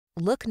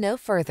Look no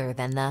further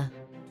than the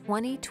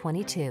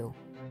 2022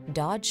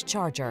 Dodge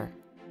Charger.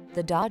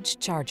 The Dodge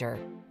Charger,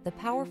 the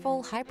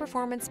powerful,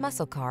 high-performance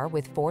muscle car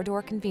with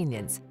four-door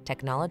convenience,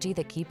 technology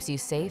that keeps you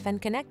safe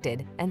and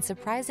connected, and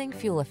surprising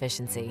fuel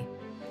efficiency.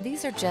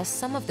 These are just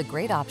some of the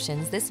great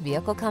options this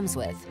vehicle comes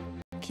with: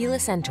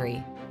 keyless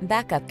entry,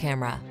 backup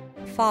camera,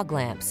 fog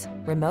lamps,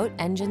 remote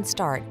engine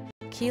start,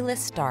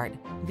 keyless start,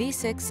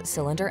 V6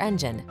 cylinder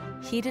engine,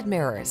 heated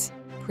mirrors,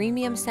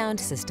 premium sound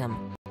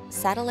system,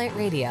 satellite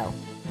radio,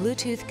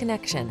 Bluetooth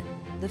connection,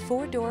 the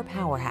four-door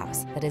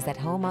powerhouse that is at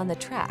home on the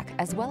track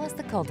as well as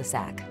the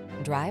cul-de-sac.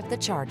 Drive the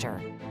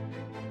Charger.